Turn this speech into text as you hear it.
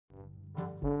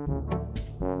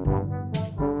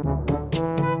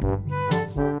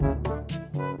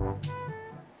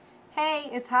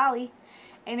Holly,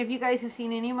 and if you guys have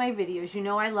seen any of my videos, you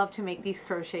know I love to make these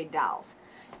crocheted dolls.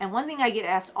 And one thing I get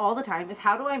asked all the time is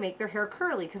how do I make their hair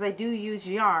curly, because I do use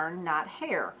yarn, not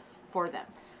hair, for them.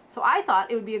 So I thought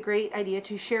it would be a great idea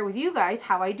to share with you guys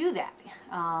how I do that.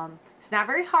 It's not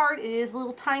very hard. It is a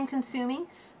little time consuming,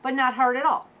 but not hard at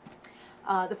all.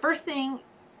 The first thing,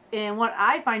 and what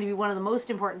I find to be one of the most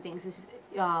important things, is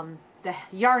the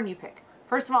yarn you pick.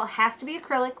 First of all, it has to be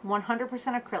acrylic, 100%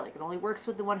 acrylic. It only works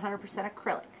with the 100%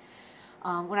 acrylic.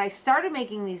 When I started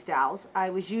making these dolls, I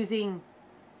was using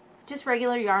just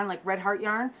regular yarn, like Red Heart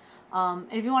yarn. And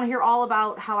if you want to hear all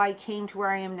about how I came to where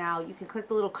I am now, you can click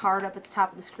the little card up at the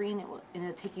top of the screen, and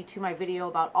it'll take you to my video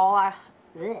about all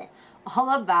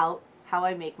about how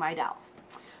I make my dolls.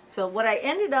 So what I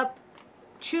ended up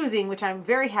choosing, which I'm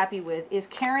very happy with, is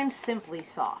Caron Simply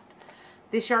Soft.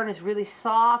 This yarn is really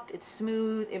soft, it's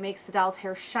smooth, it makes the doll's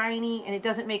hair shiny, and it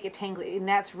doesn't make it tangly, and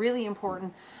that's really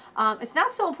important. It's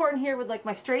not so important here with like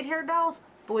my straight hair dolls,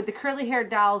 but with the curly hair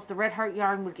dolls, the Red Heart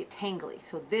yarn would get tangly.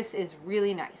 So this is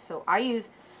really nice. So I use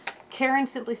Caron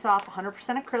Simply Soft 100%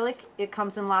 acrylic. It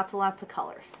comes in lots and lots of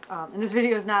colors. And this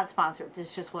video is not sponsored,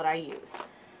 it's just what I use.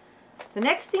 The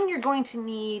next thing you're going to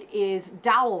need is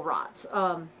dowel rods.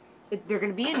 They're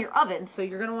going to be in your oven, so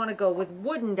you're going to want to go with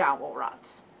wooden dowel rods.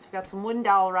 So I've got some wooden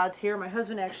dowel rods here. My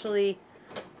husband actually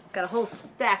got a whole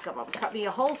stack of them. Cut me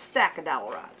a whole stack of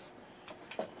dowel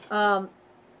rods.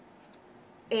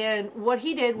 And what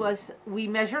he did was we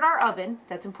measured our oven.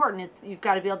 That's important. You've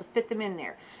got to be able to fit them in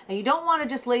there. And you don't want to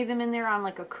just lay them in there on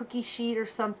like a cookie sheet or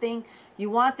something. You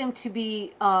want them to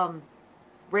be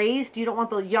raised. You don't want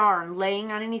the yarn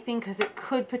laying on anything because it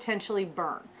could potentially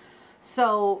burn.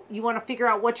 So you want to figure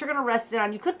out what you're going to rest it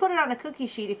on. You could put it on a cookie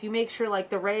sheet if you make sure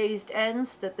like the raised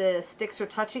ends, that the sticks are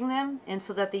touching them, and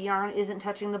so that the yarn isn't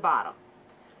touching the bottom.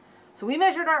 So we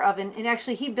measured our oven, and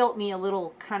actually he built me a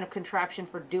little kind of contraption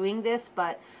for doing this,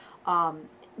 but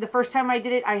the first time I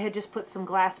did it, I had just put some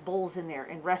glass bowls in there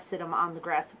and rested them on the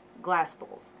glass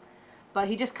bowls. But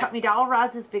he just cut me dowel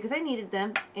rods as big as I needed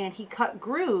them, and he cut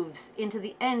grooves into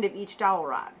the end of each dowel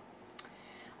rod.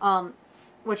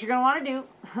 What you're going to want to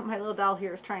do, my little doll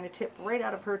here is trying to tip right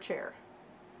out of her chair.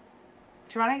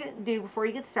 What you want to do before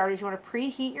you get started is you want to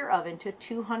preheat your oven to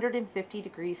 250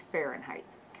 degrees Fahrenheit,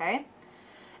 okay?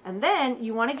 And then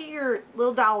you want to get your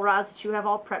little dowel rods that you have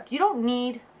all prepped. You don't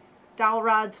need dowel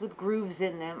rods with grooves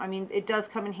in them. I mean, it does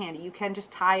come in handy. You can just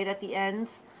tie it at the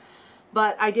ends,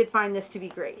 but I did find this to be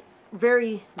great.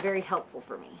 Very, very helpful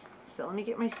for me. So let me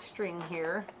get my string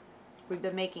here. We've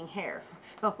been making hair,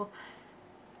 so...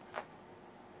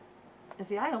 And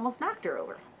see, I almost knocked her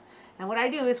over. And what I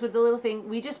do is with the little thing,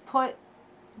 we just put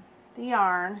the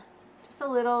yarn, just a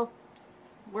little,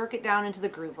 work it down into the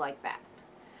groove like that.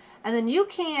 And then you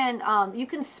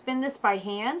can spin this by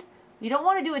hand. You don't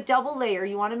want to do a double layer.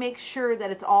 You want to make sure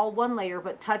that it's all one layer,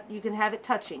 but you can have it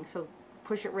touching. So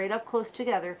push it right up close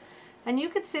together. And you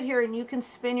can sit here and you can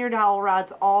spin your dowel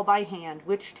rods all by hand,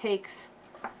 which takes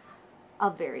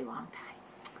a very long time.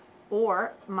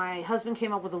 Or my husband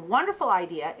came up with a wonderful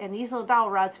idea, and these little dowel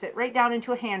rods fit right down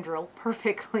into a hand drill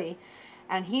perfectly.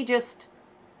 And he just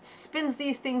spins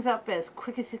these things up as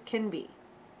quick as it can be.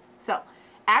 So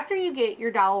after you get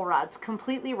your dowel rods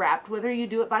completely wrapped, whether you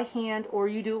do it by hand or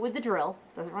you do it with the drill,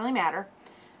 doesn't really matter,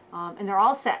 and they're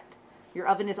all set. Your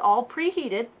oven is all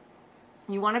preheated.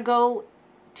 You want to go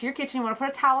to your kitchen, you want to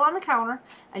put a towel on the counter,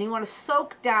 and you want to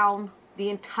soak down the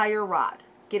entire rod.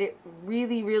 Get it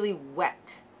really, really wet.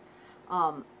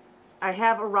 I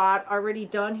have a rod already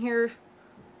done here,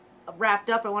 wrapped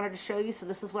up. I wanted to show you, so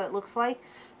this is what it looks like.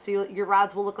 So your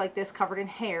rods will look like this, covered in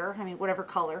hair, I mean whatever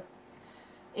color.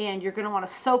 And you're going to want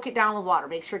to soak it down with water.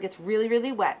 Make sure it gets really,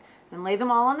 really wet. Then lay them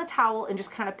all on the towel and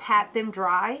just kind of pat them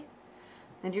dry.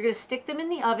 Then you're going to stick them in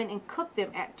the oven and cook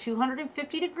them at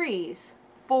 250 degrees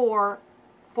for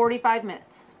 45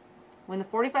 minutes. When the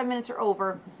 45 minutes are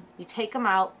over, you take them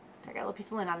out, I got a little piece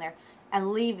of lint on there,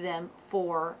 and leave them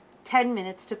for 10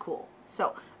 minutes to cool.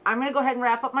 So I'm going to go ahead and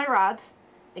wrap up my rods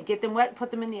and get them wet,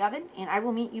 put them in the oven, and I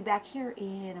will meet you back here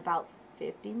in about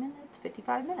 50 minutes,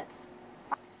 55 minutes.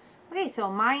 Okay,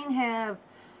 so mine have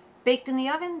baked in the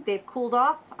oven. They've cooled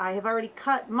off. I have already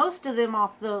cut most of them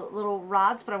off the little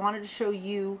rods, but I wanted to show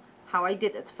you how I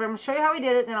did it. So I'm going to show you how I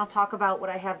did it, then I'll talk about what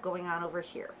I have going on over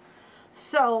here.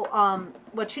 So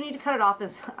what you need to cut it off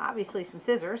is obviously some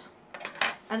scissors.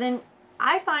 And then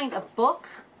I find a book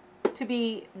to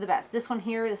be the best. This one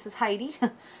here, this is Heidi,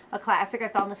 a classic. I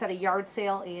found this at a yard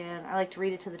sale, and I like to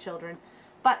read it to the children.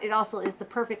 But it also is the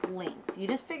perfect length. You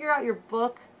just figure out your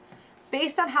book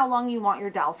based on how long you want your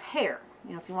doll's hair.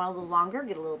 You know, if you want a little longer,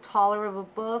 get a little taller of a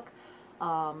book.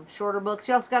 shorter books.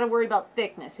 You also got to worry about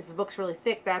thickness. If the book's really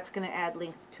thick, that's going to add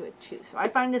length to it too. So I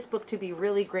find this book to be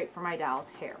really great for my doll's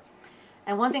hair.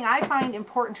 And one thing I find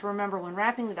important to remember when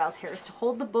wrapping the doll's hair is to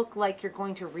hold the book like you're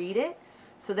going to read it,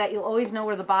 so that you'll always know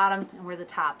where the bottom and where the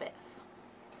top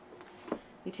is.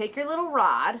 You take your little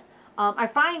rod. I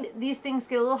find these things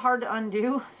get a little hard to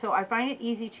undo, so I find it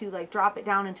easy to like drop it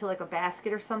down into like a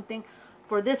basket or something.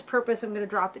 For this purpose, I'm going to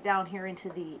drop it down here into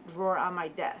the drawer on my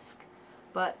desk.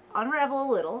 But unravel a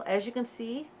little. As you can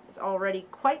see, it's already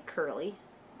quite curly.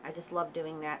 I just love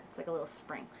doing that. It's like a little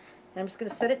spring. And I'm just going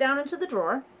to set it down into the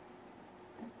drawer.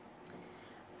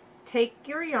 Take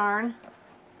your yarn,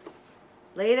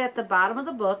 lay it at the bottom of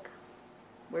the book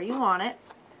where you want it,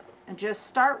 and just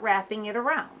start wrapping it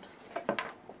around.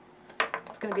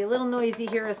 It's going to be a little noisy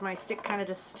here as my stick kind of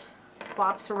just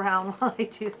flops around while I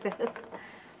do this.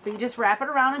 But you just wrap it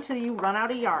around until you run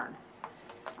out of yarn.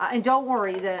 And don't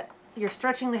worry that you're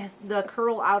stretching the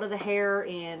curl out of the hair,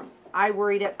 and I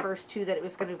worried at first too that it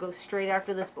was going to go straight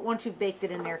after this, but once you've baked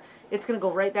it in there, it's going to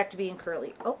go right back to being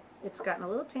curly. Oh, it's gotten a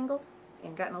little tangled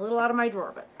and gotten a little out of my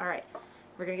drawer, but alright.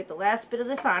 We're going to get the last bit of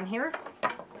this on here.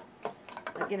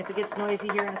 Again, if it gets noisy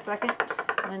here in a second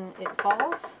when it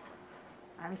falls,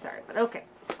 I'm sorry, but okay.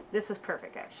 This is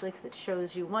perfect actually, because it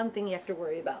shows you one thing you have to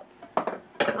worry about.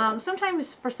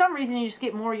 Sometimes, for some reason, you just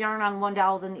get more yarn on one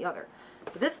dowel than the other.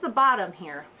 But this is the bottom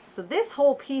here. So this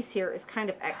whole piece here is kind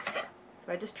of extra.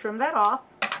 So I just trim that off.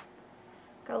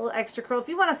 Got a little extra curl. If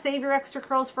you want to save your extra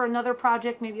curls for another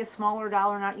project, maybe a smaller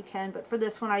dowel or not, you can. But for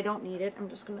this one, I don't need it. I'm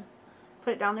just going to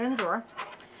put it down there in the drawer.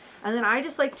 And then I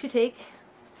just like to take,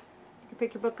 you can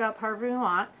pick your book up however you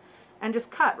want, and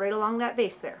just cut right along that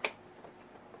base there.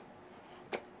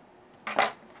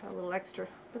 Got a little extra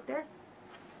bit there.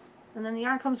 And then the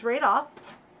yarn comes right off.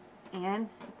 And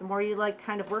the more you like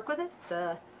kind of work with it,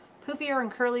 the poofier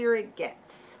and curlier it gets.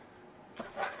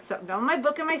 So I'm done with my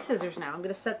book and my scissors now. I'm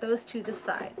going to set those to the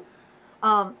side.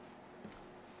 How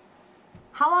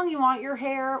long you want your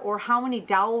hair or how many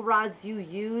dowel rods you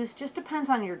use just depends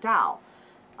on your dowel.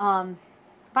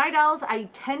 My dowels, I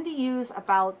tend to use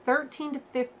about 13 to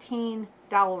 15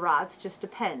 dowel rods, just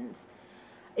depends.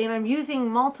 And I'm using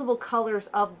multiple colors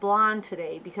of blonde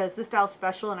today because this dowel is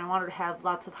special and I wanted to have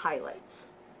lots of highlights.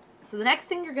 So the next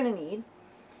thing you're going to need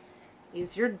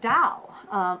is your dowel.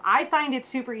 I find it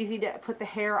super easy to put the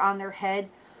hair on their head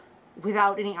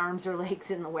without any arms or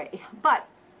legs in the way, but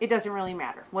it doesn't really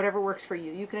matter. Whatever works for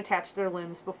you. You can attach their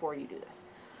limbs before you do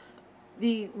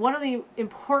this. One of the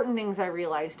important things I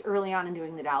realized early on in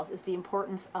doing the dowels is the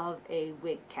importance of a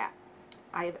wig cap.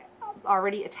 I have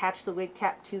already attached the wig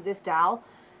cap to this dowel.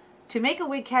 To make a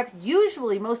wig cap,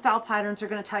 usually most dowel patterns are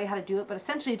going to tell you how to do it, but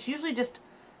essentially it's usually just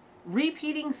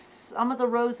repeating some of the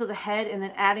rows of the head and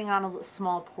then adding on a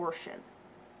small portion.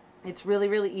 It's really,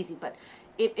 really easy, but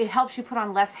it helps you put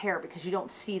on less hair because you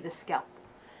don't see the scalp.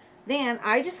 Then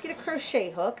I just get a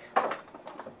crochet hook.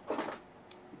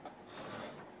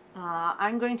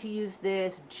 I'm going to use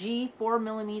this G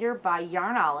 4mm by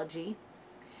Yarnology.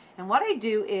 And what I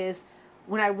do is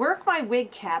when I work my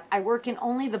wig cap, I work in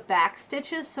only the back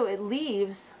stitches, so it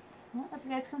leaves, I don't know if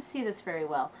you guys can see this very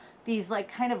well, these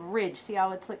like kind of ridge. See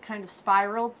how it's like kind of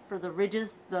spiraled for the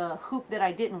ridges, the hoop that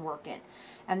I didn't work in.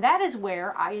 And that is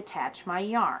where I attach my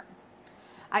yarn.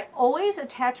 I always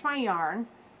attach my yarn.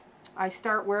 I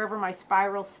start wherever my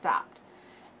spiral stopped.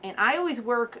 And I always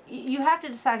work, you have to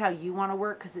decide how you want to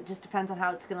work because it just depends on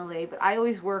how it's going to lay, but I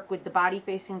always work with the body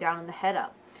facing down and the head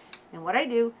up. And what I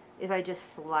do is I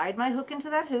just slide my hook into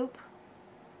that hoop,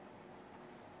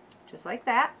 just like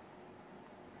that.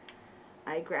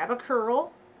 I grab a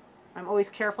curl. I'm always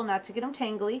careful not to get them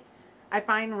tangly. I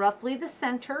find roughly the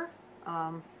center,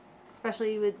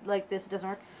 especially with like this, it doesn't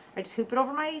work. I just hoop it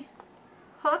over my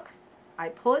hook. I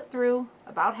pull it through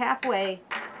about halfway.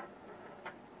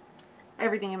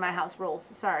 Everything in my house rolls,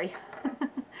 sorry.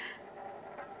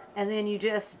 And then you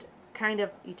just kind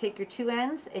of, you take your two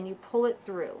ends and you pull it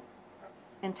through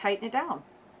and tighten it down.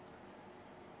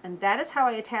 And that is how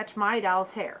I attach my doll's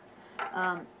hair.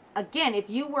 Again, if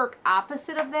you work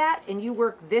opposite of that and you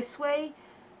work this way,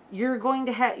 you're going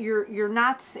to have your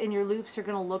knots and your loops are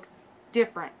going to look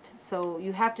different. So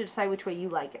you have to decide which way you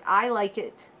like it. I like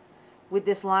it with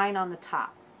this line on the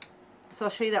top. So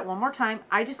I'll show you that one more time.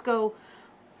 I just go,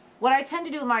 what I tend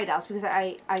to do with my dowels, because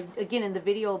I again in the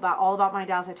video all about my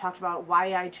dowels, I talked about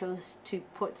why I chose to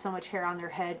put so much hair on their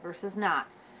head versus not.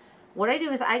 What I do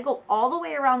is I go all the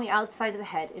way around the outside of the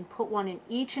head and put one in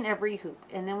each and every hoop.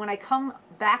 And then when I come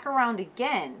back around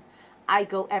again, I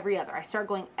go every other. I start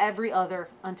going every other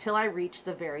until I reach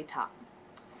the very top.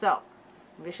 So,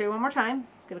 I'm going to show you one more time.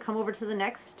 I'm going to come over to the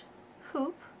next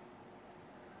hoop.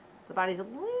 The body's a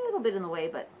little bit in the way,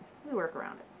 but we work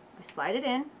around it. I slide it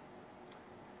in,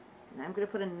 and I'm going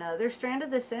to put another strand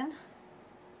of this in.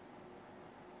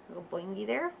 Little boingy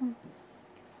there.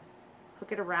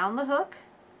 Hook it around the hook,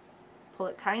 pull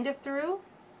it kind of through,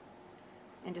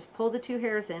 and just pull the two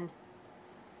hairs in.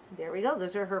 There we go.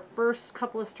 Those are her first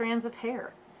couple of strands of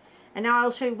hair. And now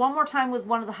I'll show you one more time with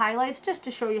one of the highlights just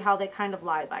to show you how they kind of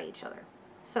lie by each other.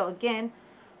 So again,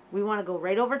 we want to go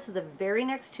right over to the very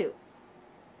next two.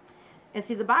 And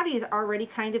see, the body is already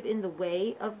kind of in the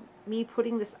way of me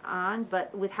putting this on,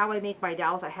 but with how I make my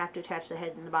dolls, I have to attach the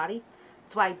head and the body.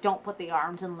 That's why I don't put the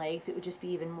arms and legs. It would just be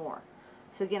even more.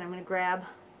 So again, I'm going to grab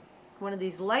one of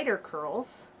these lighter curls,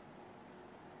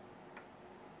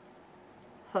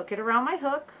 hook it around my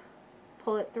hook,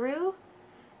 pull it through,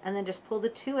 and then just pull the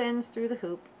two ends through the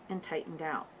hoop and tighten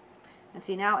down. And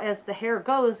see, now as the hair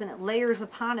goes and it layers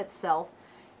upon itself,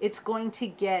 it's going to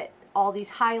get all these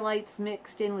highlights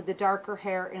mixed in with the darker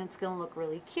hair, and it's going to look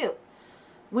really cute.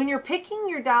 When you're picking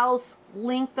your doll's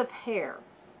length of hair,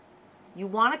 you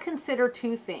want to consider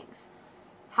two things.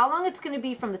 How long it's going to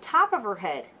be from the top of her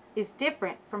head is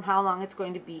different from how long it's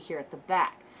going to be here at the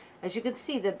back. As you can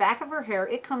see, the back of her hair,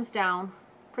 it comes down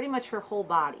pretty much her whole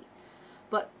body.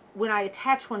 But when I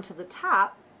attach one to the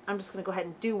top, I'm just going to go ahead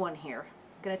and do one here.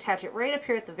 I'm going to attach it right up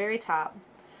here at the very top.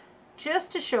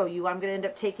 Just to show you, I'm going to end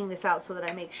up taking this out so that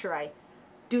I make sure I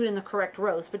do it in the correct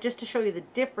rows. But just to show you the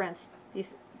difference,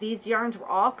 these yarns were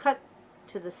all cut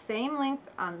to the same length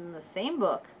on the same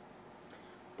book.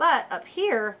 But up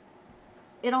here,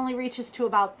 it only reaches to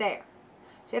about there.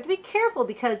 So you have to be careful,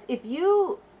 because if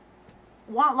you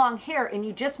want long hair and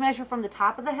you just measure from the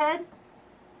top of the head,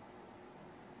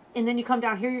 and then you come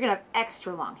down here, you're going to have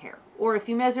extra long hair. Or if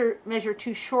you measure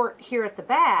too short here at the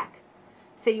back,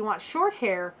 say you want short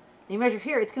hair, and you measure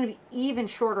here, it's going to be even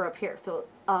shorter up here. So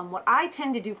what I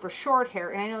tend to do for short hair,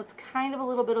 and I know it's kind of a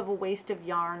little bit of a waste of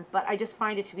yarn, but I just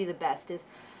find it to be the best, is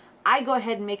I go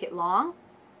ahead and make it long,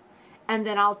 and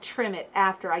then I'll trim it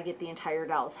after I get the entire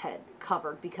doll's head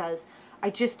covered, because I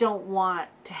just don't want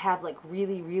to have like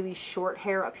really, really short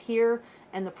hair up here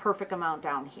and the perfect amount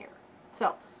down here.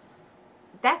 So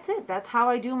that's it. That's how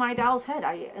I do my doll's head.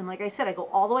 And like I said, I go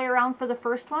all the way around for the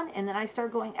first one, and then I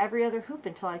start going every other hoop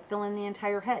until I fill in the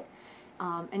entire head.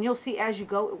 And you'll see as you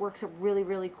go, it works up really,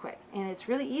 really quick. And it's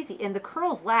really easy. And the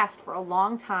curls last for a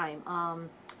long time.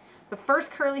 The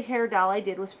first curly hair doll I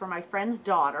did was for my friend's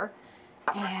daughter.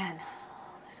 And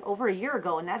it's over a year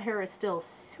ago, and that hair is still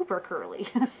super curly.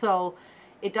 So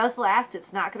it does last.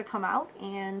 It's not going to come out.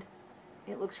 And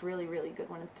it looks really, really good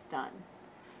when it's done.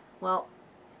 Well,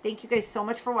 thank you guys so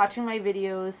much for watching my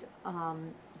videos.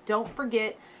 Don't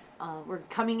forget, we're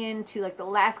coming into like the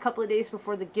last couple of days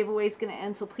before the giveaway is going to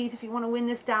end. So please, if you want to win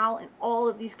this doll and all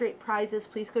of these great prizes,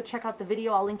 please go check out the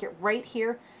video. I'll link it right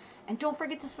here. And don't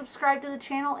forget to subscribe to the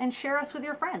channel and share us with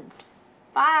your friends.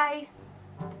 Bye!